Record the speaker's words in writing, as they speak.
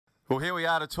Well, here we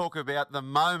are to talk about the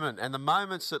moment and the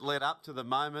moments that led up to the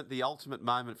moment, the ultimate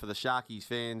moment for the Sharkies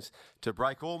fans to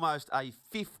break almost a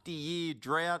 50-year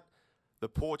drought. The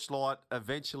porch light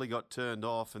eventually got turned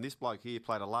off, and this bloke here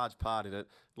played a large part in it.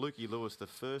 Lukey Lewis, the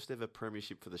first ever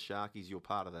premiership for the Sharkies, you're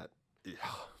part of that. Yeah,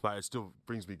 mate, it still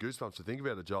brings me goosebumps to think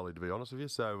about it, Jolie, to be honest with you.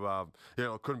 So,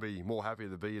 I couldn't be more happy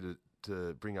to be here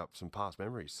to bring up some past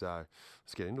memories. So,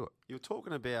 let's get into it. You were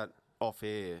talking about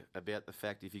off-air, about the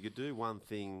fact if you could do one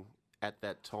thing at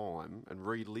that time and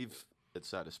relive it,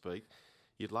 so to speak,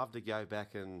 you'd love to go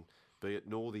back and be at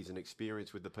Northies and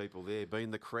experience with the people there, be in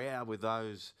the crowd with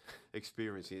those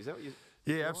experiences. Is that what you...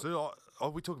 Yeah, absolutely.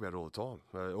 We talk about it all the time.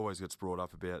 It always gets brought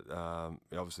up about,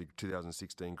 obviously,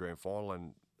 2016 Grand Final,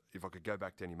 and if I could go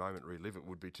back to any moment, relive it,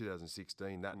 would be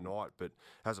 2016, that night. But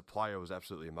as a player, it was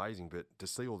absolutely amazing. But to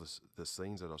see all the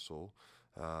scenes that I saw,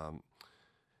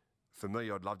 for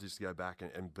me, I'd love just to go back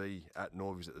and be at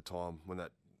Northies at the time when that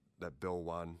bell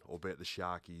won, or be at the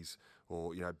Sharkies,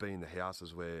 or be in the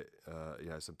houses where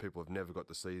some people have never got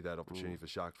to see that opportunity for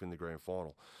Sharks to win the grand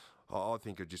final. I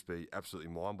think it'd just be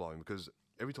absolutely mind blowing, because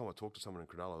every time I talk to someone in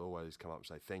Cronulla, they always come up and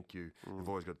say thank you. They've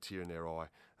always got a tear in their eye.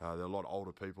 They're a lot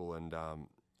older people, and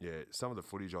some of the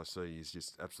footage I see is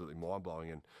just absolutely mind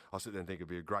blowing. And I sit there and think it'd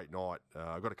be a great night.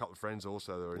 I've got a couple of friends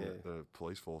also that are in the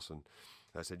police force, and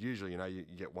they said usually you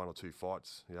get one or two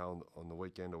fights on the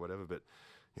weekend or whatever, but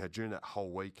during that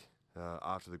whole week,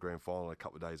 after the grand final, a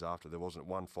couple of days after, there wasn't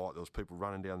one fight. There was people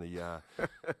running down the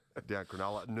down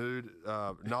Cronulla nude.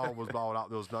 No one was blowing up.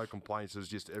 There was no complaints. It was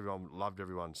just everyone loved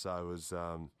everyone. So it was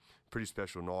a pretty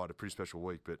special night, a pretty special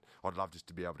week. But I'd love just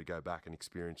to be able to go back and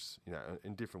experience,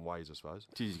 in different ways, I suppose.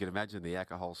 Geez, you can imagine the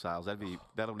alcohol sales.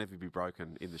 That'll never be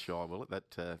broken in the Shire, will it?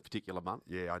 That particular month.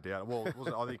 Yeah, I doubt it. Well,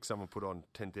 I think someone put on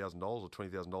 $10,000 or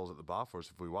 $20,000 at the bar for us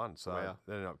if we won. So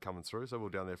they ended up coming through. So we were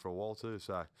down there for a while too.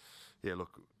 So yeah,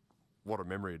 look. What a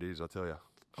memory it is, I tell you.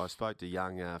 I spoke to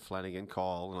young Flanagan,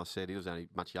 Kyle, and I said, he was only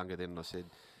much younger then, and I said,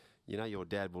 your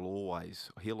dad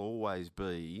he'll always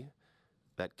be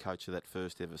that coach of that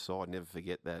first ever side. Never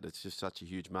forget that. It's just such a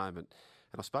huge moment.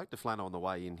 And I spoke to Flano on the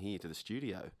way in here to the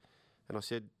studio, and I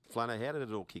said, Flano, how did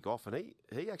it all kick off? And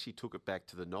he actually took it back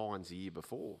to the Nines the year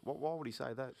before. Why would he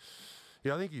say that?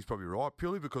 Yeah, I think he's probably right,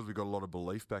 purely because we got a lot of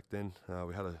belief back then.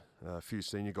 We had a few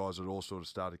senior guys that all sort of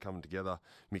started coming together.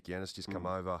 Mick Yannis just come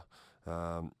over,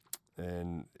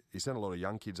 and he sent a lot of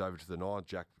young kids over to the Nines,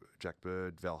 Jack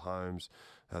Bird, Val Holmes,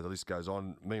 the list goes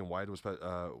on. Me and Wade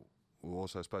were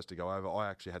also supposed to go over. I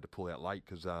actually had to pull out late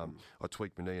because I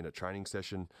tweaked my knee in a training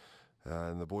session,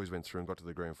 and the boys went through and got to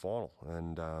the grand final.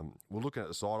 And we're looking at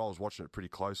the side. I was watching it pretty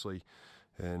closely,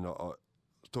 and I was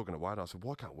talking to Wade, and I said,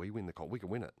 why can't we win the comp? We can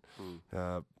win it.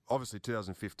 Obviously,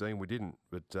 2015, we didn't.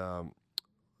 But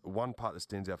one part that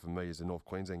stands out for me is the North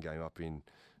Queensland game up in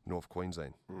North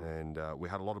Queensland. And we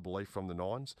had a lot of belief from the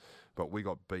Nines, but we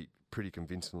got beat pretty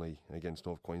convincingly against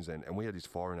North Queensland. And we had this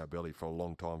fire in our belly for a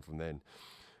long time from then.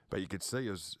 But you could see it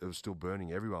was still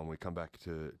burning everyone when we come back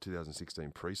to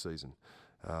 2016 pre-season.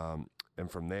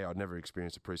 And from there, I'd never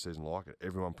experienced a pre-season like it.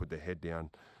 Everyone put their head down,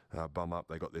 bum up.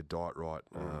 They got their diet right.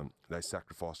 They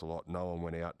sacrificed a lot. No one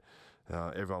went out.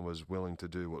 Everyone was willing to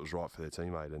do what was right for their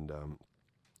teammate. And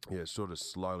it sort of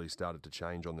slowly started to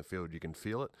change on the field. You can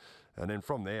feel it. And then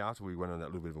from there, after we went on that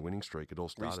little bit of a winning streak, it all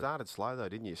started. You started slow, though,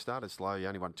 didn't you? You started slow. You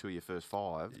only won 2 of your first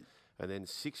 5, and then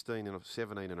 16 and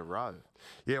 17 in a row.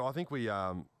 Yeah, well, I think we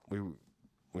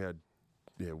had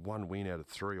one win out of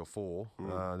 3 or 4.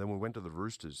 Then we went to the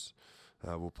Roosters.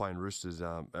 We were playing Roosters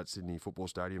at Sydney Football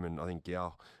Stadium, and I think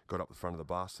Gow got up the front of the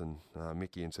bus and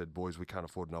Mickey and said, boys, we can't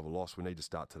afford another loss. We need to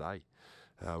start today.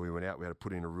 We went out. We had to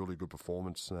put in a really good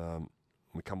performance.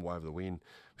 We come away with the win.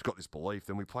 We've got this belief.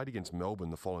 Then we played against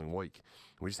Melbourne the following week.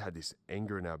 We just had this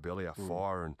anger in our belly, our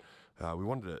fire, and we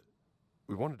wanted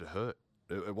to hurt.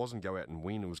 It wasn't go out and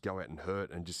win. It was go out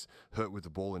and just hurt with the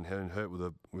ball in hand, hurt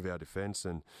with our defence.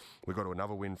 And we got to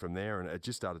another win from there, and it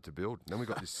just started to build. Then we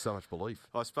got this so much belief.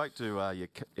 I spoke to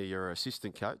your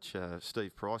assistant coach,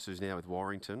 Steve Price, who's now with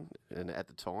Warrington, and at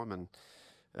the time,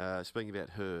 and speaking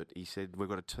about hurt, he said, we've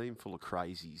got a team full of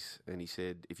crazies. And he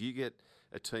said, if you get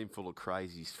a team full of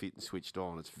crazies fit and switched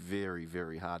on, it's very,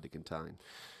 very hard to contain.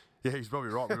 Yeah, he's probably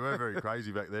right. We were very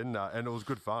crazy back then, and it was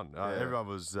good fun. Everyone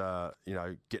was,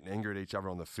 getting angry at each other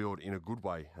on the field in a good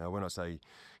way. When I say,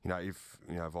 if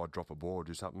I drop a ball or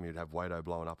do something, you'd have Wado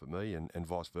blowing up at me, and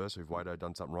vice versa. If Wado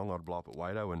done something wrong, I'd blow up at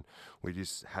Wado, and we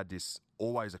just had this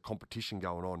always a competition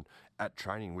going on at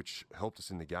training, which helped us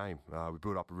in the game. We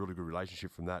built up a really good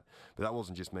relationship from that. But that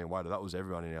wasn't just me and Wado, that was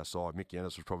everyone in our side. Mick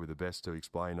Yannis was probably the best to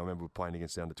explain. I remember we were playing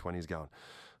against the under-20s going,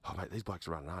 oh, mate, these blokes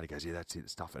are running hard. He goes, yeah, that's it,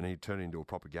 stuff. And he turned it into a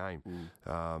proper game.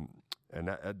 And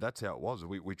that's how it was.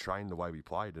 We trained the way we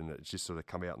played, and it's just sort of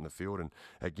come out in the field. And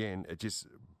again,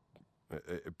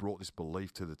 it brought this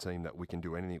belief to the team that we can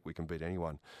do anything, we can beat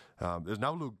anyone. There's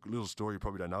another little story you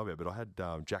probably don't know about, but I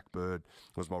had Jack Bird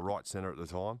was my right centre at the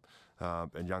time,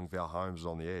 and young Val Holmes was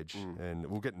on the edge, and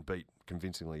we were getting beat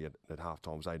convincingly at half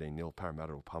time. It was 18-0,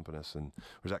 Parramatta were pumping us, and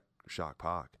it was at Shark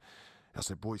Park. I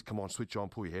said, boys, come on, switch on,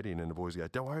 pull your head in. And the boys go,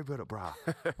 don't worry about it, brah.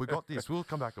 We got this. We'll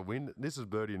come back and win. This is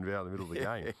Birdie and Val in the middle of the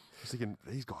game. I was thinking,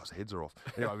 these guys' heads are off.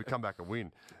 Anyway, we come back and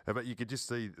win. But you could just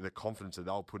see the confidence that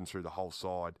they were putting through the whole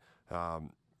side.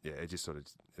 It just sort of,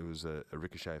 it was a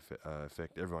ricochet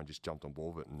effect. Everyone just jumped on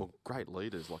board with it. And well, great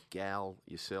leaders like Gal,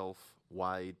 yourself,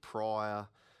 Wade, Pryor,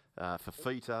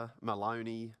 Fafita,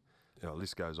 Maloney.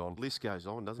 List goes on. List goes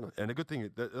on, doesn't it? And the good thing,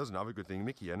 there's another good thing.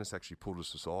 Mickey Ennis actually pulled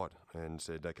us aside and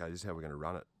said, "Okay, this is how we're going to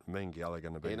run it. Me and Gal are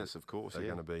going to be Ennis, of course. They're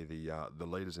going to be the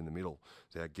leaders in the middle.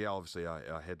 So Gal, obviously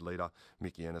our head leader.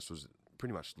 Mickey Ennis was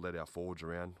pretty much led our forwards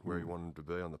around where he wanted to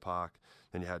be on the park.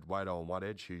 Then you had Wado on one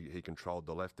edge, he controlled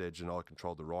the left edge, and I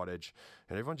controlled the right edge,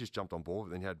 and everyone just jumped on board.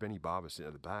 Then you had Benny Barber sitting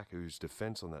at the back, whose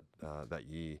defence on that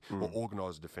year, or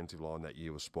organised defensive line that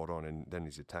year was spot on, and then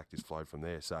his attack just flowed from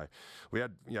there. So we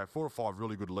had 4 or 5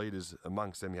 really good leaders.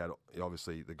 Amongst them, you had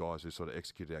obviously the guys who sort of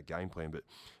executed our game plan, but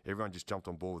everyone just jumped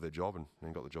on board with their job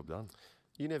and got the job done.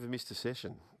 You never missed a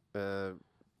session.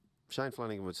 Shane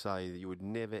Flanagan would say that you would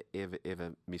never, ever,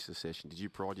 ever miss a session. Did you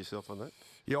pride yourself on that?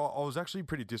 Yeah, I was actually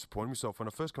pretty disappointed myself. When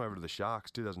I first came over to the Sharks,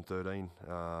 2013,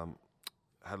 had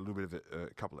a little bit of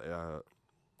a couple of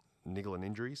niggling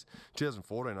injuries.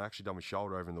 2014, I actually done my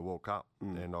shoulder over in the World Cup,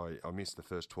 and I missed the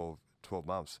first 12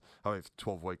 months.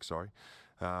 12 weeks, sorry.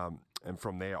 And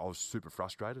from there, I was super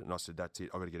frustrated, and I said, that's it,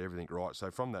 I've got to get everything right. So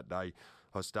from that day,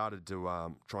 I started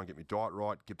to try and get my diet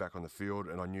right, get back on the field,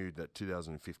 and I knew that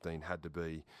 2015 had to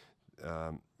be,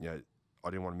 I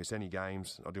didn't want to miss any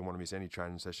games. I didn't want to miss any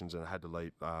training sessions, and I had to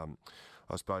leave.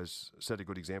 I suppose set a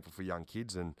good example for young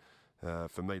kids, and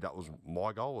for me, that was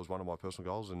my goal. It was one of my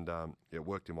personal goals, and it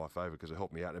worked in my favour because it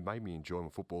helped me out. It made me enjoy my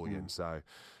football again. So,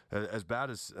 as bad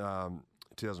as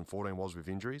 2014 was with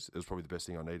injuries, it was probably the best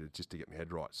thing I needed just to get my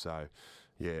head right. So,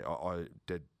 yeah, I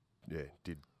did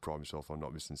pride myself on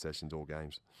not missing sessions or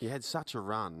games. You had such a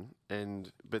run,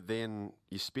 but then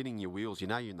you're spinning your wheels. You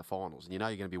know you're in the finals, and you know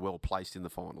you're going to be well placed in the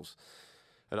finals.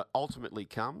 It ultimately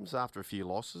comes after a few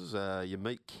losses. You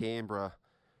meet Canberra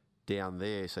down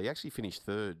there, so you actually finished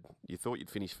third. You thought you'd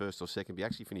finish first or second, but you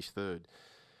actually finished third.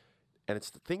 And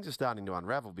things are starting to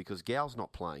unravel because Gal's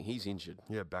not playing. He's injured.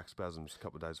 Yeah, back spasms a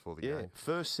couple of days before the game.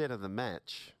 First set of the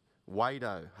match,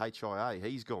 Wado, HIA,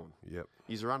 he's gone. Yep.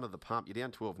 He's under the pump. You're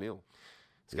down 12-0.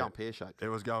 It's going pear-shaped. It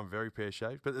was going very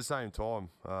pear-shaped. But at the same time,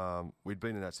 we'd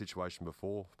been in that situation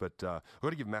before. But I've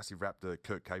got to give massive rap to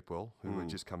Kurt Capewell, who had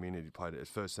just come in and he played his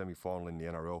first semi-final in the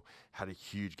NRL, had a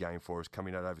huge game for us,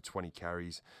 coming out over 20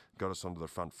 carries, got us onto the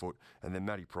front foot. And then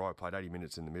Matty Pryor played 80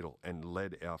 minutes in the middle and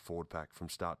led our forward pack from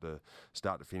start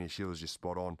to finish. He was just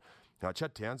spot on.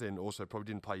 Chad Townsend also probably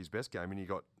didn't play his best game, and he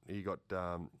got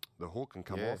the hook and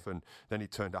come off, and then he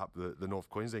turned up the North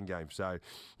Queensland game. So,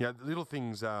 little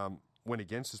things went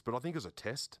against us, but I think it was a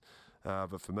test.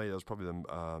 But for me, that was probably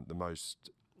the most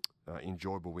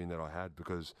enjoyable win that I had,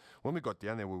 because when we got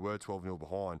down there, we were 12-0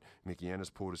 behind. Mickey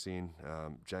Ennis pulled us in,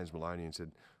 James Maloney, and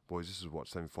said, boys, this is what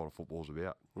semi-final football's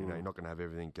about. You're not going to have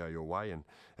everything go your way, and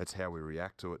that's how we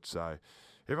react to it. So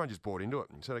everyone just bought into it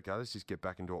and said, okay, let's just get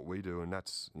back into what we do, and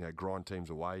that's grind teams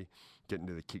away, get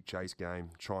into the kick chase game,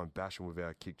 try and bash them with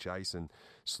our kick chase, and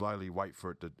slowly wait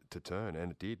for it to turn.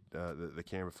 And it did. The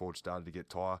Canberra forward started to get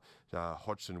tired.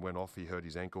 Hodgson went off, he hurt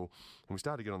his ankle, and we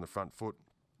started to get on the front foot.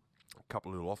 A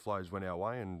couple of little offloads went our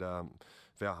way, and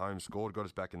Val Holmes scored, got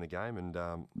us back in the game, and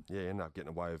ended up getting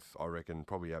away with, I reckon,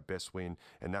 probably our best win,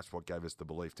 and that's what gave us the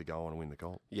belief to go on and win the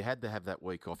comp. You had to have that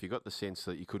week off. You got the sense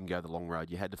that you couldn't go the long road.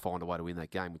 You had to find a way to win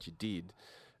that game, which you did.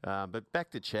 But back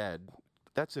to Chad,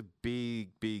 that's a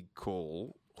big, big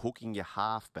call, hooking your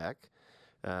halfback.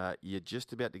 You're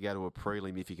just about to go to a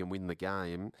prelim if you can win the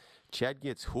game. Chad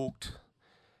gets hooked.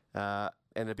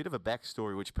 And a bit of a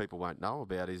backstory which people won't know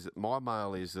about is that my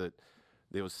mail is that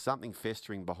there was something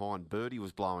festering behind. Birdie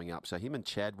was blowing up, so him and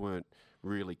Chad weren't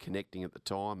really connecting at the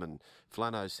time, and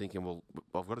Flano's thinking, well,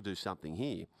 I've got to do something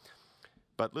here.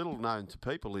 But little known to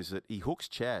people is that he hooks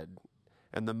Chad,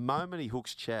 and the moment he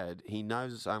hooks Chad, he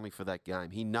knows it's only for that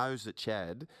game. He knows that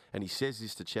Chad, and he says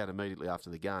this to Chad immediately after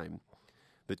the game,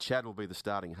 that Chad will be the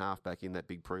starting halfback in that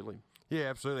big prelim. Yeah,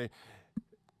 absolutely.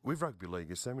 With rugby league,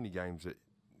 there's so many games that,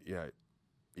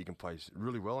 you can play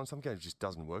really well, and some games it just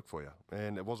doesn't work for you.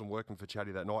 And it wasn't working for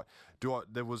Chatty that night.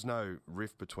 There was no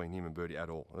rift between him and Birdie at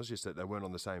all. It was just that they weren't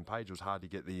on the same page. It was hard to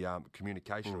get the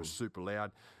communication. It was super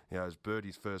loud. You know, it was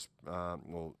Birdie's first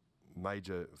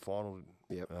major final.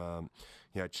 Yep.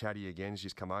 You know, Chatty again, he's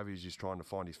just come over. He's just trying to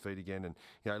find his feet again, and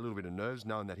you know, a little bit of nerves,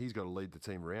 knowing that he's got to lead the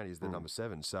team around. He's the number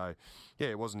 7, so yeah,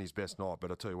 it wasn't his best night.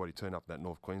 But I tell you what, he turned up that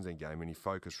North Queensland game and he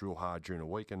focused real hard during the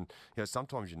week. And you know,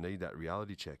 sometimes you need that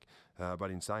reality check.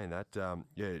 But in saying that,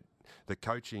 the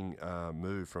coaching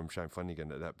move from Shane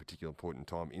Flanagan at that particular point in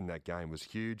time in that game was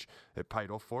huge. It paid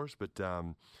off for us, but at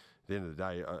the end of the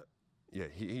day.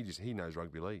 He knows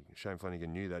rugby league. Shane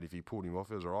Flanagan knew that if he pulled him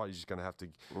off, it was all right. He's just going to have to.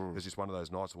 It was just one of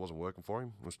those nights that wasn't working for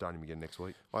him. We'll start him again next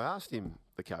week. I asked him,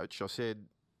 the coach, I said,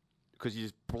 because you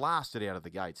just blasted out of the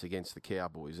gates against the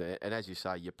Cowboys, and as you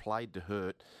say, you played to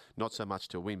hurt, not so much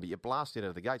to win, but you blasted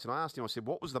out of the gates. And I asked him, I said,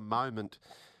 what was the moment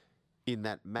in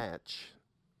that match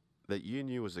that you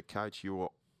knew as a coach you were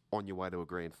on your way to a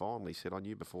grand final? He said, I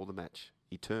knew before the match.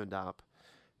 He turned up,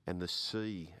 and the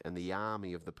sea and the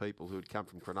army of the people who had come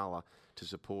from Cronulla to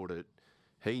support it,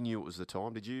 he knew it was the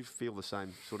time. Did you feel the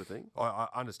same sort of thing? I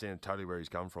understand totally where he's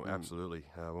come from, absolutely.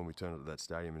 When we turned up to that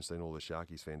stadium and seen all the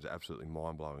Sharkies fans, absolutely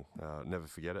mind-blowing. Never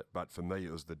forget it. But for me,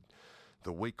 it was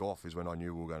the week off is when I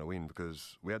knew we were going to win,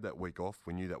 because we had that week off.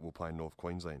 We knew that we were playing North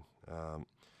Queensland.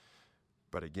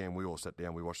 But again, we all sat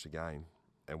down, we watched the game,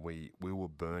 and we were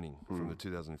burning from the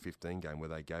 2015 game where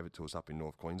they gave it to us up in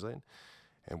North Queensland.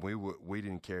 And we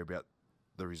didn't care about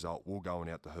the result. We were going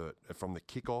out to hurt. From the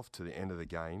kick-off to the end of the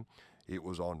game, it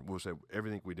was on.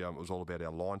 Everything we did, it was all about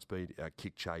our line speed, our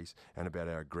kick chase, and about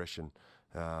our aggression.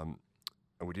 And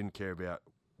we didn't care about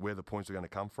where the points were going to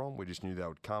come from. We just knew they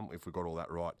would come if we got all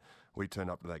that right. We turned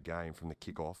up to that game from the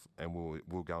kick-off, and we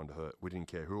were going to hurt. We didn't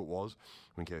care who it was.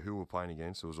 We didn't care who we were playing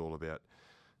against. It was all about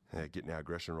getting our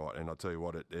aggression right. And I'll tell you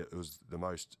what, it was the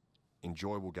most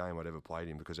enjoyable game I'd ever played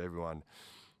in, because everyone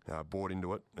bought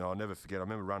into it. And I'll never forget, I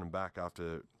remember running back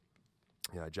after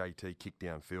JT kicked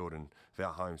downfield, and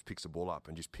Val Holmes picks the ball up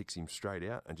and just picks him straight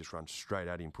out and just runs straight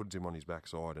at him, puts him on his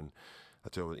backside, and I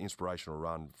tell you, an inspirational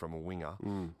run from a winger.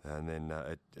 And then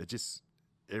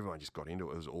everyone just got into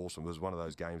it. It was awesome. It was one of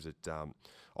those games that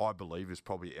I believe is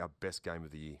probably our best game of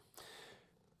the year.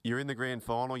 You're in the grand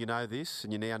final, you know this,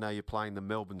 and you now know you're playing the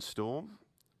Melbourne Storm.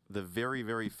 The very,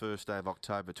 very first day of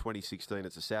October 2016,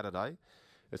 it's a Saturday.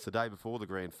 It's the day before the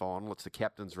grand final. It's the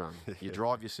captain's run. You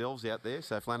drive yourselves out there.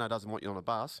 So Flano doesn't want you on a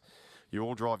bus. You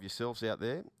all drive yourselves out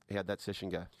there. How'd that session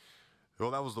go?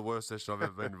 Well, that was the worst session I've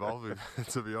ever been involved in,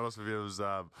 to be honest with you. It was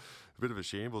a bit of a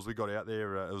shambles. We got out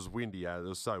there. It was windy. It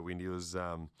was so windy. It was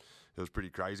pretty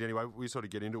crazy. Anyway, we sort of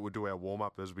get into it. We do our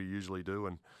warm-up as we usually do,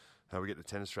 and we get the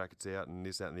tennis rackets out and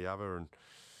this, that and the other.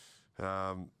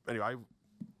 And anyway,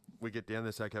 we get down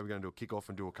there, say, okay, we're going to do a kick-off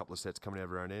and do a couple of sets coming out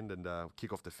of our own end, and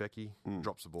kick off to Fecky,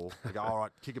 drops the ball. They go, all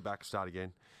right, kick it back, start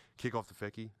again. Kick off to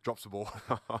Fecky, drops the ball.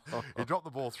 He dropped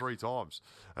the ball 3 times,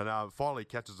 and finally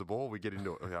catches the ball. We get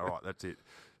into it. Okay, all right, that's it.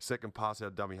 Second pass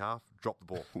out dummy half, drop the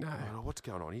ball. No, what's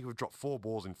going on? He would drop 4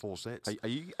 balls in 4 sets. Are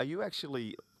you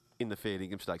actually, in the fair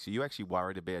dinkum stakes, are you actually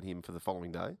worried about him for the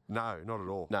following day? No, not at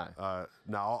all. No,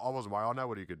 I wasn't worried. I know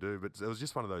what he could do, but it was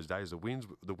just one of those days. The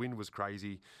wind was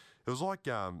crazy. It was like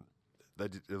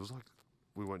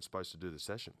we weren't supposed to do the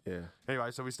session. Yeah.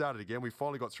 Anyway, so we started again. We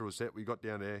finally got through a set. We got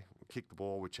down there, kicked the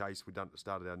ball, we chased.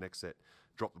 Started our next set,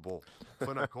 dropped the ball.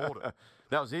 Flano called it.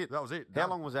 That was it? That was it. How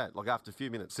long was that? Like after a few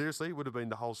minutes? Seriously,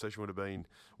 the whole session would have been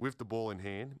with the ball in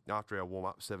hand after our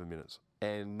warm-up, 7 minutes.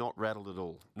 And not rattled at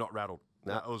all? Not rattled.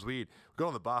 No, it was weird. We got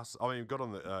on the bus. got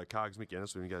on the car, because Mick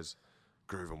Ennis, and he goes,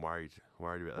 Groove, I'm worried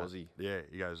about that. Was he? Yeah,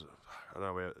 he goes, I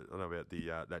don't know about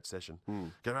the that session.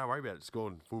 Go, don't worry about it. It's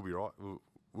gone. We'll be right.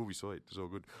 We'll be sweet. It's all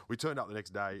good. We turned up the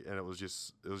next day, and it was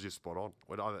just spot on.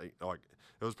 I think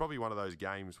it was probably one of those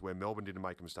games where Melbourne didn't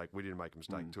make a mistake. We didn't make a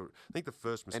mistake. I think the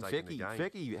first mistake in the game. And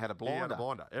Fecky had a blinder. He had a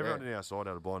blinder. Everyone in our side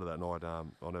had a blinder that night.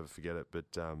 I'll never forget it. But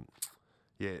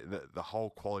the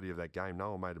whole quality of that game,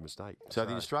 no one made a mistake. So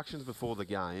the instructions before the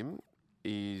game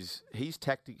is his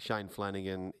tactic, Shane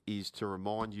Flanagan, is to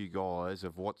remind you guys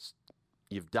of what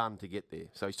you've done to get there.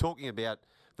 So he's talking about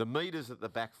the metres that the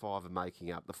back 5 are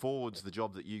making up, the forwards, the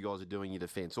job that you guys are doing in your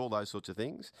defence, all those sorts of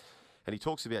things. And he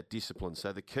talks about discipline.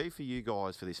 So the key for you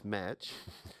guys for this match,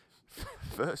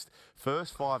 first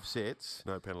 5 sets.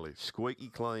 No penalties. Squeaky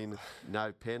clean,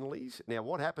 no penalties. Now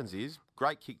what happens is,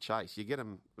 great kick chase. You get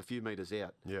them a few metres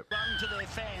out. Yep. Run to their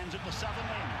fans at the southern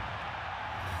end.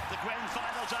 The grand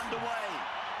final's underway.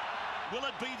 Will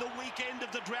it be the weekend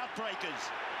of the drought breakers?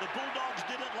 The Bulldogs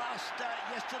did it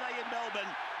yesterday in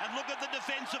Melbourne. And look at the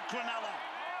defence of Cronulla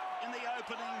in the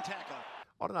opening tackle.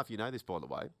 I don't know if you know this, by the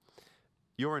way.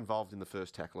 You're involved in the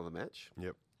first tackle of the match.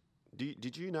 Yep.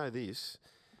 Did you know this,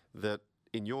 that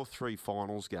in your 3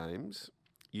 finals games,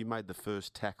 you made the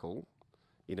first tackle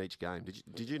in each game?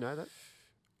 Did you know that?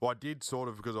 Well, I did sort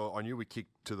of because I knew we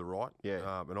kicked to the right.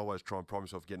 Yeah. And always try and prime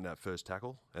myself getting that first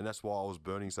tackle. And that's why I was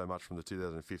burning so much from the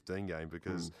 2015 game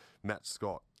because Matt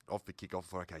Scott, off the kick-off,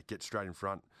 thought, okay, get straight in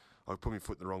front. I put my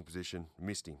foot in the wrong position,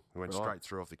 missed him. He went straight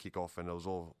through off the kick-off, and it was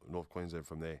all North Queensland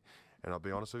from there. And I'll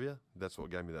be honest with you, that's what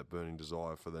gave me that burning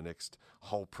desire for the next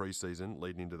whole pre-season,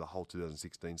 leading into the whole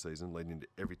 2016 season, leading into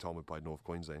every time we played North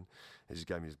Queensland. It just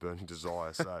gave me this burning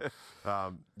desire. So,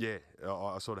 I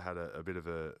sort of had a bit of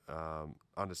a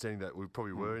understanding that we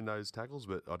probably were in those tackles,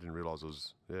 but I didn't realise it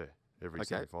was, every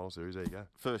semi-final series. There you go.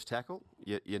 First tackle,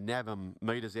 you nab him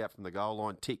metres out from the goal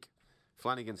line, tick.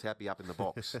 Flanagan's happy up in the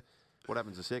box. What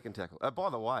happens the second tackle? By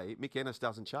the way, Mick Ennis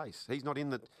doesn't chase. He's not in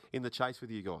the chase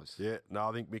with you guys. Yeah, no,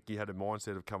 I think Mickey had a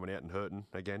mindset of coming out and hurting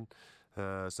again.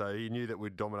 So he knew that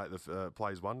we'd dominate the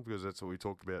plays 1 because that's what we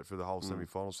talked about for the whole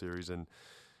semi-final series. And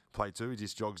play 2, he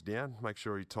just jogs down, make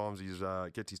sure he times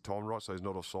gets his time right so he's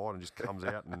not offside and just comes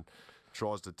out and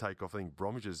tries to take off, I think,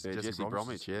 Bromwich's Jesse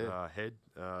Bromwich, head.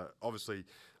 Obviously,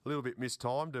 a little bit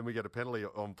mistimed, and we get a penalty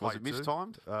on play 2. Was it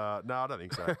mistimed? No, I don't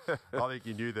think so. I think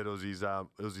he knew that it was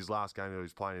his last game that he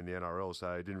was playing in the NRL,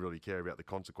 so he didn't really care about the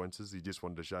consequences. He just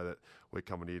wanted to show that we're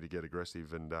coming here to get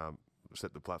aggressive and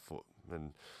set the platform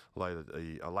and lay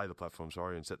the platform,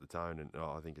 and set the tone. And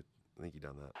I think he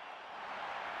done that.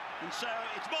 And so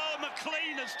it's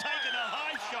McLean has taken a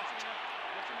high shot.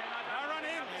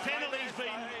 Penalty's been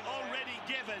already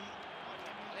given.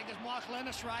 I think it's Michael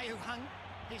Ennis, Ray, who hung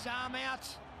his arm out,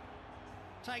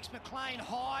 takes McLean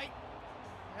high.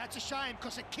 That's a shame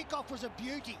because the kickoff was a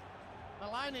beauty.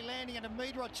 Maloney landing at a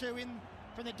metre or 2 in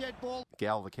from the dead ball.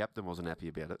 Gal, the captain, wasn't happy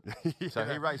about it. So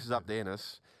he races up to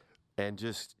Ennis and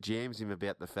just jams him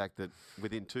about the fact that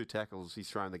within 2 tackles he's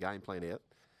thrown the game plan out.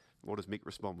 What does Mick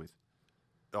respond with?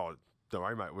 Oh, don't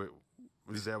worry, mate.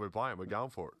 This is how we're playing. We're going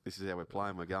for it. This is how we're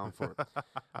playing. We're going for it.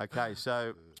 Okay,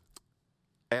 so...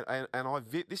 And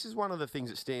this is one of the things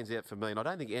that stands out for me, and I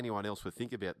don't think anyone else would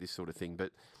think about this sort of thing,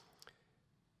 but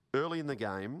early in the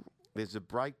game, there's a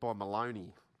break by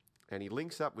Maloney, and he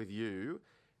links up with you.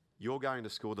 You're going to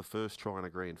score the first try in a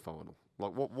grand final.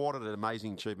 Like, what an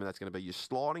amazing achievement that's going to be. You're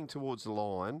sliding towards the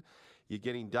line. You're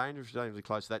getting dangerously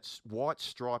close. That white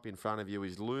stripe in front of you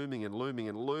is looming and looming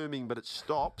and looming, but it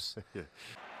stops.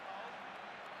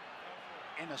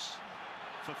 Ennis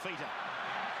for Fifita.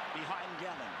 Behind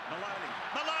Gallen.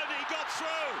 Maloney got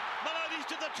through. Maloney's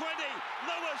to the 20.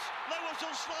 Lewis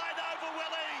will slide over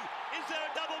Willie. Is there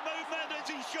a double movement? Is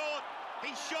he short?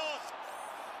 He's short.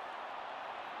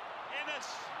 Ennis,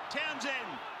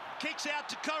 Townsend kicks out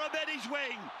to Corabetti's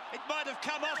wing. It might have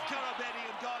come off Corabetti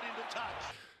and gone into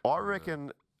touch. I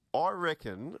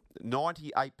reckon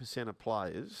 98% of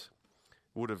players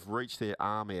would have reached their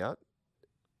arm out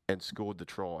and scored the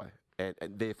try. And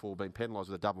therefore been penalised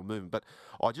with a double movement. But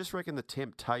I just reckon the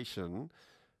temptation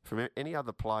from any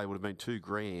other player would have been too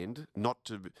grand not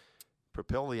to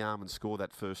propel the arm and score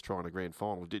that first try in a grand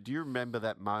final. Do you remember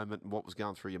that moment and what was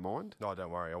going through your mind? No, don't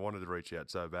worry. I wanted to reach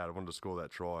out so bad. I wanted to score that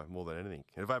try more than anything.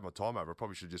 And if I had my time over, I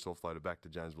probably should have just offloaded back to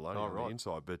James Maloney on the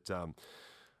inside. But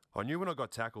I knew when I got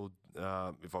tackled,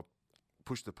 if I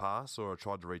pushed the pass or I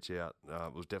tried to reach out,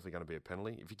 it was definitely going to be a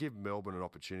penalty. If you give Melbourne an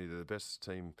opportunity, they're the best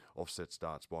team offset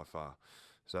starts by far.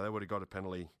 So they would have got a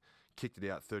penalty, kicked it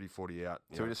out, 30-40 out.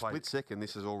 So in a split second,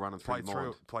 this is all running through your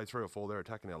mind. Play 3 or 4 there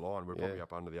attacking our line. We're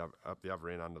probably up the other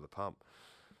end under the pump.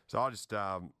 So I just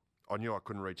I knew I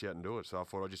couldn't reach out and do it. So I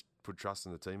thought I'd just put trust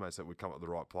in the teammates that we'd come up with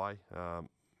the right play.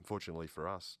 Unfortunately for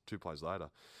us, 2 plays later,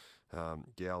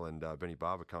 Gal and Benny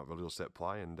Barber come up with a little set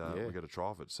play and we got a try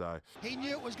of it. So he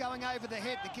knew it was going over the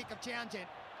head, the kick of Townsend.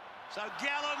 So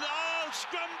Gallen,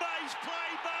 scrum base play,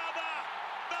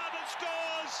 Barber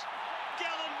scores.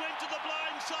 Gallen went to the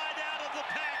blind side out of the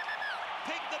pack,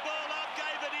 picked the ball up,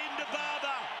 gave it in to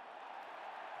Barber.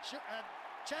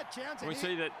 Chad Townsend. We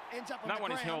see that ends up no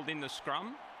one is held in the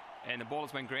scrum and the ball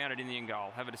has been grounded in the end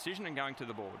goal. Have a decision and going to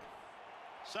the board.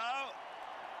 So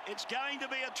it's going to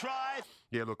be a try.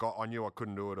 Yeah, look, I knew I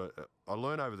couldn't do it. I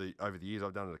learned over the years.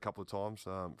 I've done it a couple of times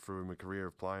through my career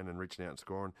of playing and reaching out and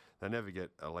scoring. They never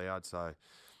get allowed, so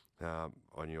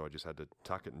I knew I just had to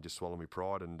tuck it and just swallow my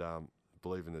pride and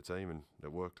believe in the team, and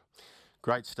it worked.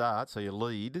 Great start. So you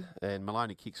lead, and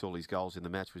Maloney kicks all his goals in the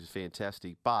match, which is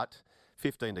fantastic. But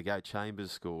 15 to go,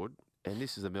 Chambers scored, and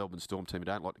this is a Melbourne Storm team who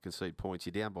don't like to concede points.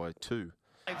 You're down by 2.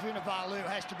 Vunivalu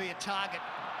has to be a target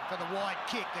for the wide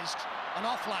kick. There's an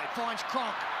offload, finds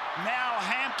Cronk. Now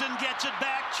Hampton gets it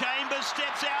back. Chambers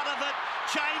steps out of it.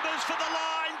 Chambers for the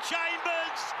line.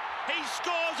 Chambers! He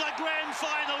scores a grand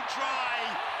final try.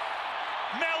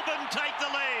 Melbourne take the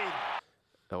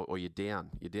lead. Or you're down.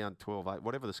 You're down 12-8,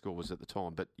 whatever the score was at the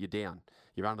time, but you're down.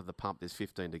 You're under the pump. There's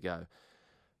 15 to go.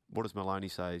 What does Maloney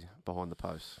say behind the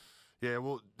post? Yeah,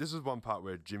 well, this is one part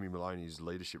where Jimmy Maloney's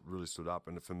leadership really stood up,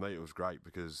 and for me it was great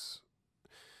because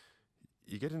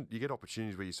you get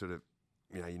opportunities where you sort of,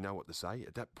 you know what to say.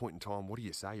 At that point in time, what do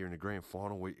you say? You're in a grand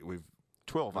final. We've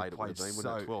 12-8 it would have been,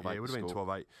 wouldn't it? 12-8 yeah, it would have been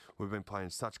 12-8. We've been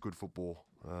playing such good football.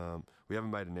 We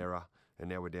haven't made an error, and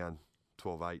now we're down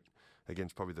 12-8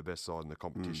 against probably the best side in the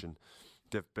competition,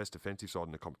 best defensive side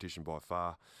in the competition by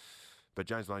far. But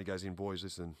James Maloney goes in, boys,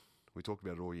 listen, we talked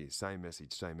about it all year, same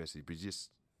message. But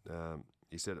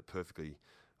he said it perfectly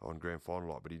on grand final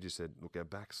night, but he just said, look, our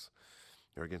backs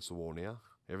are against the wall now.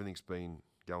 Everything's been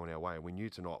going our way, and we knew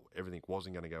tonight everything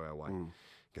wasn't going to go our way.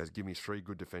 He goes, give me 3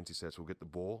 good defensive sets, we'll get the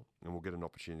ball, and we'll get an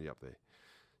opportunity up there.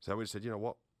 So we just said, you know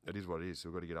what, it is what it is.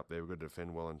 We've got to get up there, we've got to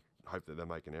defend well and hope that they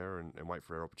make an error and wait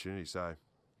for our opportunity. So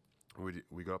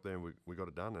we got up there and we got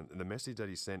it done. And the message that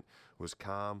he sent was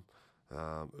calm,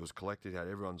 it was collected, had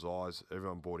everyone's eyes,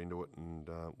 everyone bought into it, and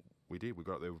we did. We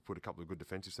got up there, we put a couple of good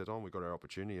defensive sets on, we got our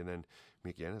opportunity, and then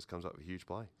Mickey Ennis comes up with a huge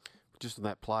play. Just on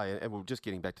that play, and we're just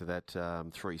getting back to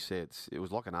that 3 sets, it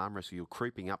was like an arm wrestle. You're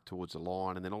creeping up towards the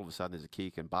line, and then all of a sudden there's a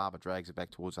kick, and Barber drags it back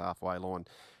towards the halfway line,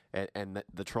 and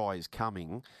the try is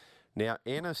coming. Now,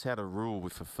 Ennis had a rule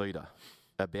with Fifita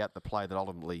about the play that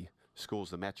ultimately scores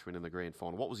the match win in the grand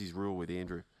final. What was his rule with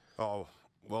Andrew? Oh,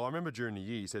 well, I remember during the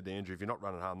year he said to Andrew, if you're not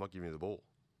running hard, I'm not giving you the ball.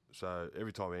 So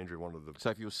every time Andrew wanted the... So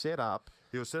if you were set up...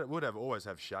 He was set, would always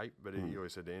have shape, but he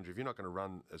always said to Andrew, if you're not going to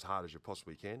run as hard as you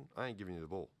possibly can, I ain't giving you the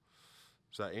ball.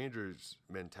 So Andrew's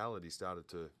mentality started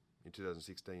to, in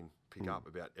 2016, pick up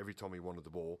about every time he wanted the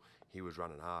ball, he was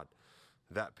running hard.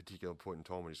 That particular point in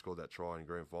time when he scored that try in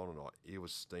grand final night, he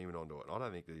was steaming onto it. I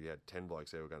don't think that he had 10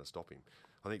 blokes there who were going to stop him.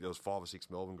 I think there was 5 or 6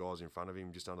 Melbourne guys in front of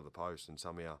him just under the post, and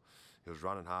somehow he was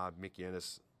running hard. Mickey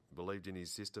Ennis believed in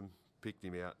his system, picked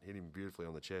him out, hit him beautifully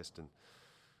on the chest, and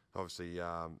obviously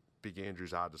Big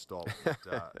Andrew's hard to stop. But,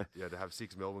 to have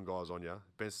 6 Melbourne guys on you,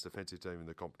 best defensive team in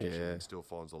the competition, and still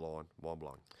finds the line,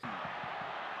 mind-blowing.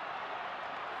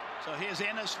 So here's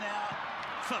Ennis now.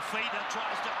 Fifita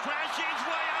tries to crash his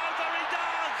way over. He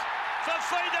does.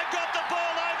 Fifita got the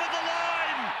ball over the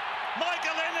line.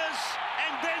 Michael Ennis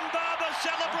and Ben Barber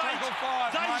celebrate.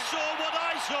 They saw what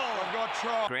I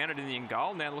saw. Grounded in the in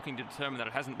goal, now looking to determine that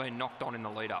it hasn't been knocked on in the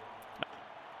lead-up.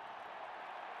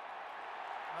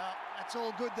 Well, that's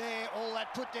all good there. All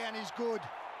that put down is good.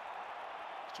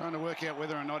 He's trying to work out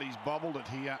whether or not he's bobbled it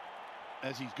here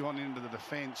as he's gone into the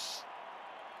defence.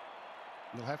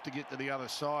 He'll have to get to the other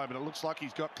side, but it looks like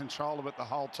he's got control of it the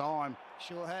whole time.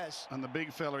 Sure has. And the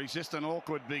big fella, he's just an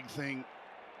awkward big thing.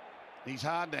 He's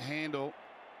hard to handle.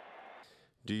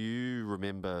 Do you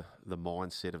remember the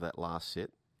mindset of that last set,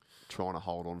 trying to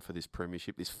hold on for this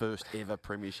premiership, this first ever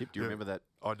premiership? Do you remember that?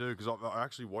 I do, because I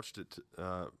actually watched it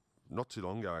not too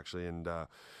long ago, actually, and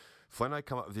Flano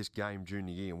come up with this game during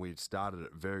the year, and we'd started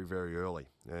it very, very early,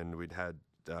 and we'd had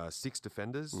 6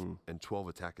 defenders and 12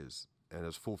 attackers, and it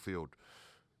was full field.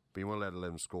 But you weren't allowed to let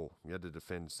them score. You had to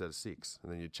defend a set of 6, and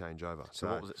then you'd change over. So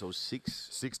what was it? So it was 6?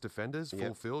 6 defenders,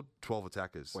 full field, 12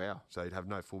 attackers. Wow. So you'd have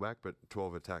no fullback, but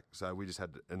 12 attack. So we just had,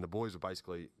 and the boys were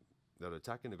basically, they're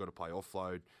attacking, they've got to play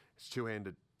offload. It's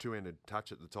two-handed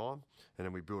touch at the time, and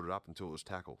then we built it up until it was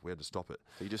tackle. We had to stop it.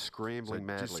 So you're just scrambling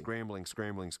madly. Just scrambling.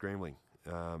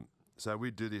 So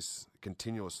we do this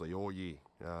continuously all year,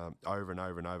 over and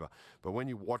over and over. But when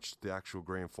you watch the actual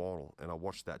grand final, and I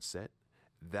watched that set,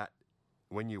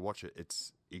 when you watch it,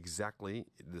 it's exactly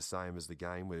the same as the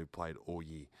game we played all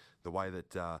year. The way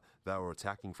that they were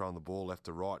attacking, throwing the ball left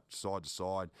to right, side to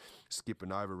side,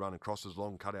 skipping over, running crosses,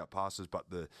 long cutout passes. But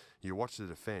you watch the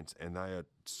defence, and they are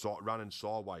running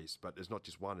sideways. But there's not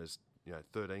just one; there's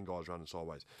 13 guys running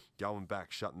sideways, going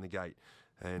back, shutting the gate,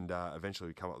 and eventually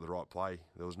we come up with the right play.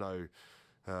 There was no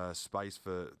space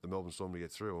for the Melbourne Storm to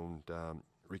get through, and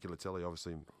Ricky Latelli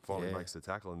obviously finally makes the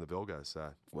tackle, and the bell goes.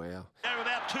 So wow. They're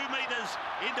about 2 metres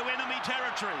into enemy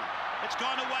territory. It's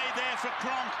gone away there for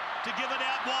Cronk to give it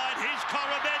out wide. Here's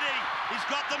Korobetti. He's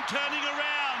got them turning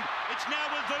around. It's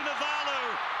now with Vunivalu.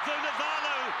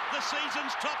 Vunivalu, the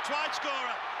season's top try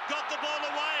scorer, got the ball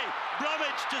away.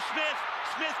 Bromwich to Smith.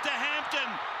 Smith to Hampton.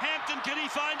 Hampton, can he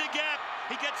find a gap?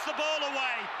 He gets the ball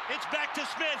away. It's back to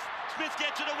Smith. Smith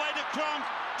gets it away to Cronk.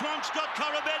 Cronk's got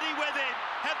Korobetti with it.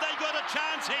 Have they got a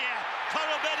chance here?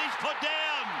 Korobetti's put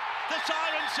down. The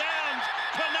siren sounds.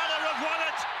 Cronulla have won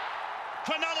it.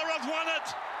 Cronulla have won it.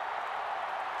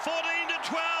 14-12.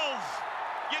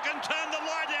 You can turn the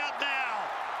light out now.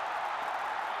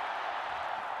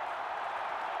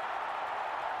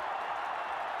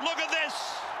 Look at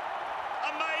this.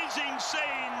 Amazing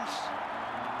scenes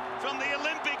from the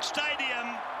Olympic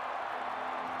Stadium.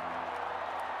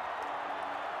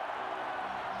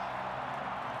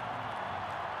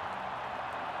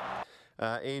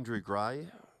 Andrew Gray,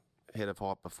 head of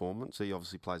high performance, he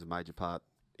obviously plays a major part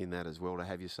in that as well, to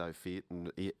have you so fit,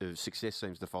 and success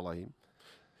seems to follow him.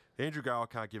 Andrew Gray, I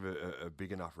can't give a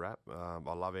big enough rap.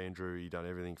 I love Andrew. He done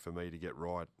everything for me to get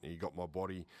right. He got my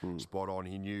body spot on.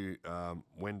 He knew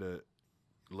when to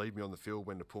leave me on the field,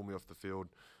 when to pull me off the field.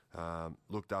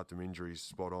 Looked after my injuries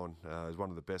spot on. He's one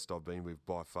of the best I've been with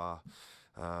by far.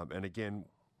 And again,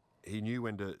 he knew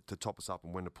when to top us up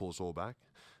and when to pull us all back.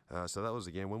 So that was,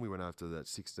 again, when we went after that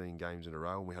 16 games in a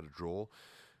row and we had a draw,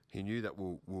 he knew that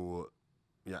we were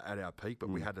at our peak, but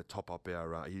we had to top up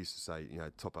our, he used to say,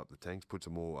 top up the tanks, put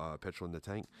some more petrol in the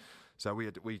tank. So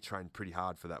we trained pretty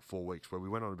hard for that 4 weeks where we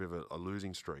went on a bit of a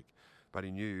losing streak. But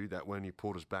he knew that when he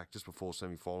pulled us back just before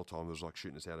semi-final time, it was like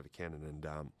shooting us out of a cannon. And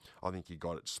I think he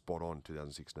got it spot on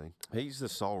 2016. He's the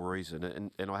sole reason,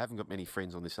 and I haven't got many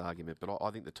friends on this argument, but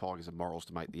I think the Tigers have morals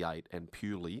to make the 8, and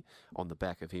purely on the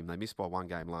back of him. They missed by 1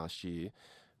 game last year.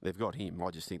 They've got him. I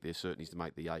just think they're certainties to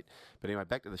make the 8. But anyway,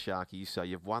 back to the Sharkies. So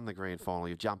you've won the grand final.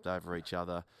 You've jumped over each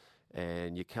other,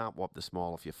 and you can't wipe the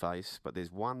smile off your face. But there's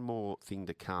one more thing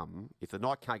to come. If the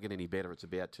night can't get any better, it's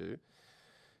about to.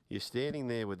 You're standing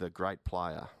there with a great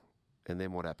player, and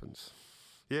then what happens?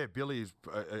 Yeah, Billy is.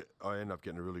 I end up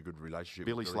getting a really good relationship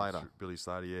Billy with Slater. Billy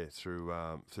Slater, yeah, through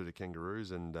the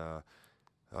Kangaroos, and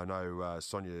I know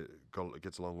Sonia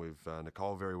gets along with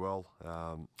Nicole very well.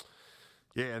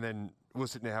 And then we're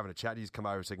sitting there having a chat. He's come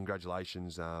over and said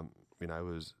congratulations. It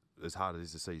was as hard as it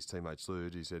is to see his teammates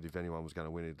lose. He said if anyone was going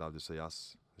to win, he'd love to see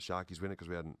us, the Sharkies, win it because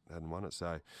we hadn't won it.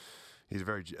 So. He's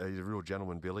a real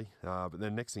gentleman, Billy. But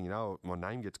then next thing you know, my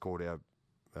name gets called out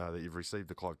that you've received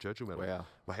the Clive Churchill medal. Wow.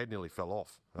 My head nearly fell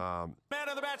off. Man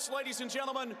of the match, ladies and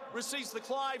gentlemen, receives the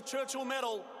Clive Churchill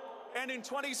medal. And in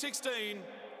 2016,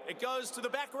 it goes to the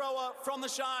back rower from the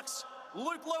Sharks,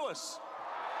 Luke Lewis.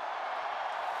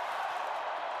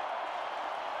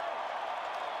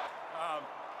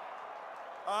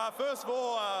 First of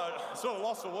all, sort of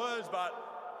lost for words, but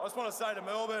I just want to say to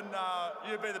Melbourne,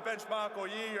 you've been the benchmark all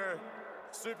year. You're a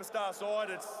superstar side.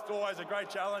 It's always a great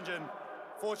challenge, and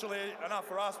fortunately enough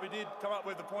for us, we did come up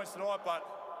with the points tonight, but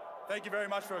thank you very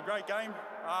much for a great game.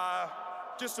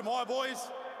 Just to my boys,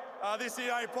 this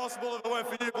year ain't possible if it weren't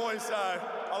for you boys, so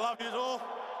I love you all.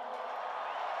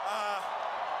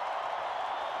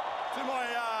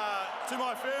 To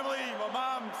my family, my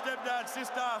mum, stepdad,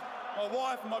 sister, my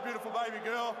wife and my beautiful baby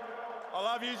girl, I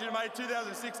love you. You made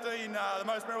 2016 the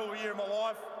most memorable year of my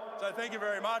life. So thank you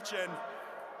very much. And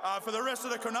for the rest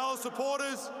of the Cronulla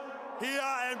supporters here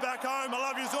and back home, I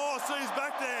love you all. See you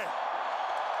back there.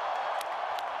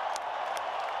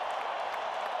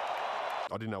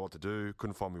 I didn't know what to do.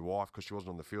 Couldn't find my wife because she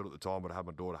wasn't on the field at the time, but I had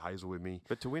my daughter Hazel with me.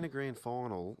 But to win a grand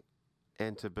final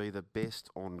and to be the best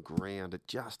on ground, it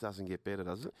just doesn't get better,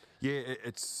 does it? Yeah,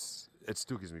 it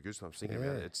still gives me goosebumps thinking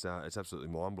about it. It's absolutely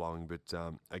mind-blowing. But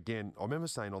again, I remember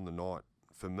saying on the night,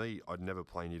 for me, I'd never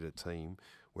play near a team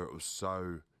where it was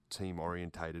so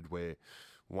team-orientated, where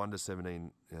 1 to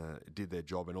 17 did their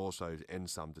job and also and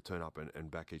some to turn up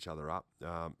and back each other up.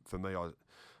 For me, I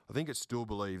think it's still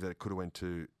believed that it could have went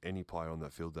to any player on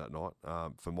that field that night.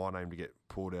 For my name to get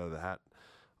pulled out of the hat,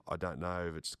 I don't know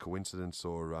if it's coincidence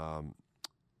or,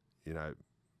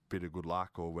 bit of good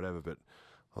luck or whatever, but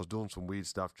I was doing some weird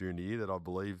stuff during the year that I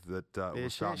believe that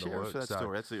was starting to work. That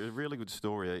story. That's a really good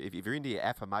story. If you're into your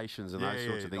affirmations and those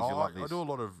sorts of things, you love this. I do a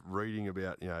lot of reading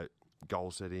about,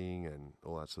 goal setting and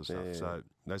all that sort of stuff. So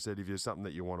they said if there's something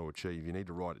that you want to achieve, you need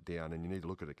to write it down and you need to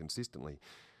look at it consistently.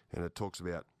 And it talks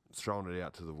about throwing it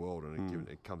out to the world and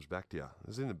it comes back to you.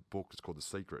 It's in the book. It's called The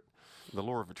Secret. The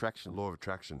Law of Attraction. Law of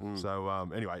Attraction. So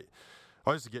anyway,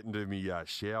 I used to get into my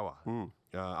shower.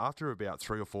 After about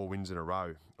 3 or 4 wins in a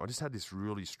row, I just had this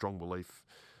really strong belief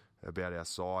about our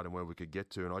side and where we could get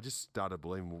to. And I just started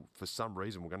believing, well, for some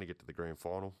reason, we're going to get to the grand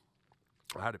final.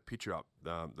 I had a picture up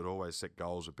that always set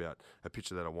goals about a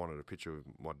picture that I wanted, a picture of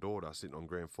my daughter sitting on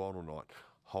grand final night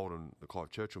holding the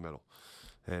Clive Churchill medal.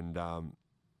 And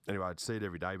anyway, I'd see it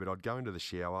every day, but I'd go into the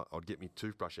shower, I'd get my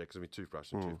toothbrush out because I had my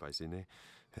toothbrush and toothpaste in there.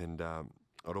 And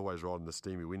I'd always write in the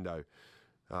steamy window,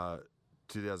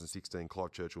 2016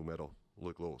 Clive Churchill medal,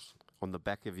 Luke Lewis. On the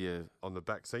back of your... On the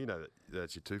back, so you know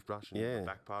that's your toothbrush and the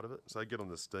back part of it. So I get on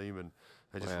the steam and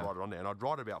just write it on there. And I'd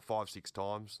write it about 5-6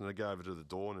 times, and I'd go over to the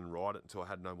door and then write it until I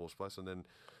had no more space. And then,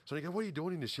 so you go, what are you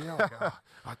doing in the shower? I go,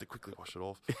 I had to quickly wash it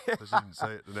off. I just didn't see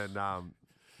it. And then,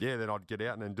 then I'd get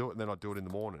out and then do it, and then I'd do it in the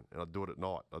morning, and I'd do it at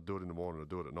night. I'd do it in the morning, I'd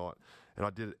do it at night. And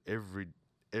I did it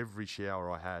every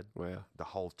shower I had the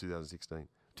whole of 2016.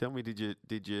 Tell me, did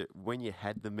you when you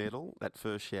had the medal, that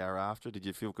first shower after, did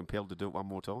you feel compelled to do it one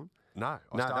more time? No,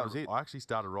 that was it. I actually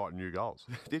started writing new goals.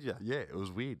 Did you? Yeah, it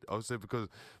was weird. I said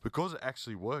because it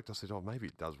actually worked. I said, oh, maybe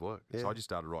it does work. Yeah. So I just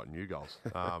started writing new goals,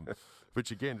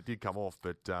 which again it did come off,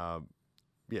 but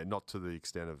not to the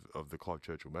extent of the Clive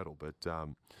Churchill medal, but.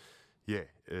 It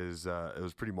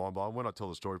was pretty mind-blowing. When I tell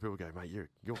the story, people go, mate,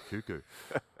 you're cuckoo.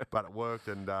 But it worked,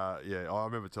 and I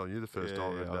remember telling you the first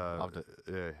time. And, I loved it.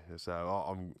 Yeah, so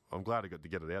I'm glad I got to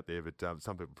get it out there, but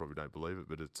some people probably don't believe it,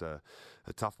 but it's a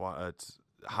tough one. It's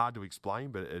hard to explain,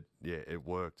 but it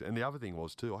worked. And the other thing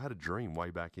was, too, I had a dream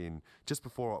way back in, just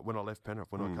before when I left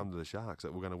Penrith, when I come to the Sharks,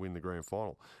 that we're going to win the grand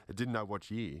final. I didn't know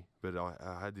what year, but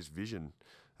I had this vision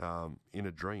in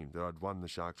a dream that I'd won the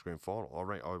Sharks grand final.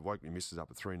 I woke my missus up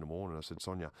at 3 a.m. and I said,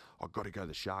 Sonia, I've got to go to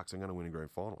the Sharks. I'm going to win a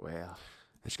grand final. Wow.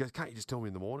 And she goes, can't you just tell me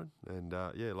in the morning? And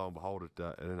lo and behold, it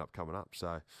ended up coming up.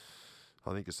 So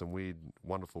I think there's some weird,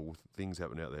 wonderful things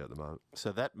happening out there at the moment.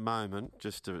 So that moment,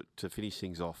 just to finish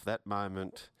things off, that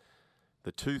moment,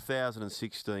 the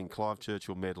 2016 Clive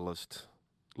Churchill medalist,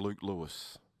 Luke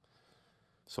Lewis.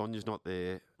 Sonia's not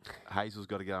there. Hazel's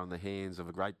got to go in the hands of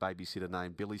a great babysitter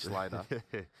named Billy Slater.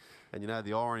 And you know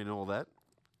the irony in all that?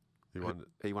 He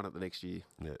won it the next year.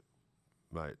 Yeah,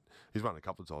 mate. He's won it a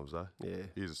couple of times, though. Yeah.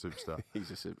 He's a superstar. He's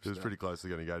a superstar. He was pretty close to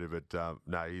going to go to, but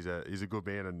no, he's a good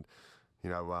man. And, you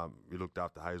know, he looked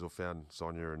after Hazel, found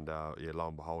Sonia, and, lo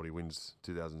and behold, he wins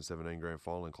 2017 grand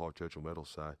final and Clive Churchill medal.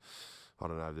 So I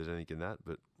don't know if there's anything in that,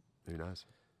 but who knows?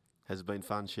 Has it been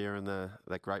fun sharing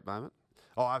that great moment?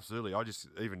 Oh, absolutely.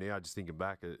 Even now, just thinking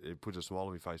back, it puts a smile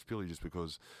on my face purely just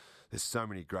because there's so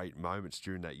many great moments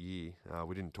during that year.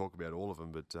 We didn't talk about all of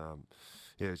them, but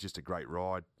it was just a great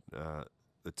ride.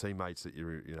 The teammates that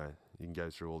you can go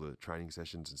through all the training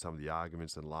sessions and some of the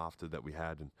arguments and laughter that we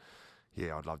had, and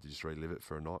I'd love to just relive it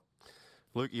for a night.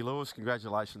 Lukey Lewis,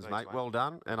 congratulations, Thanks, mate. Well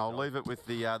done. And I'll leave it with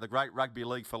the great rugby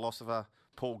league philosopher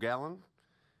Paul Gallen.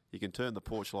 You can turn the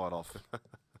porch light off.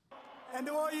 And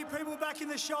to all you people back in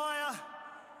the Shire,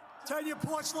 turn your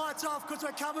porch lights off because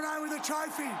we're coming home with a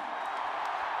trophy.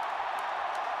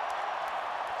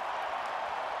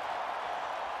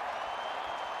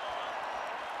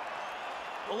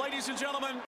 Well, ladies and gentlemen,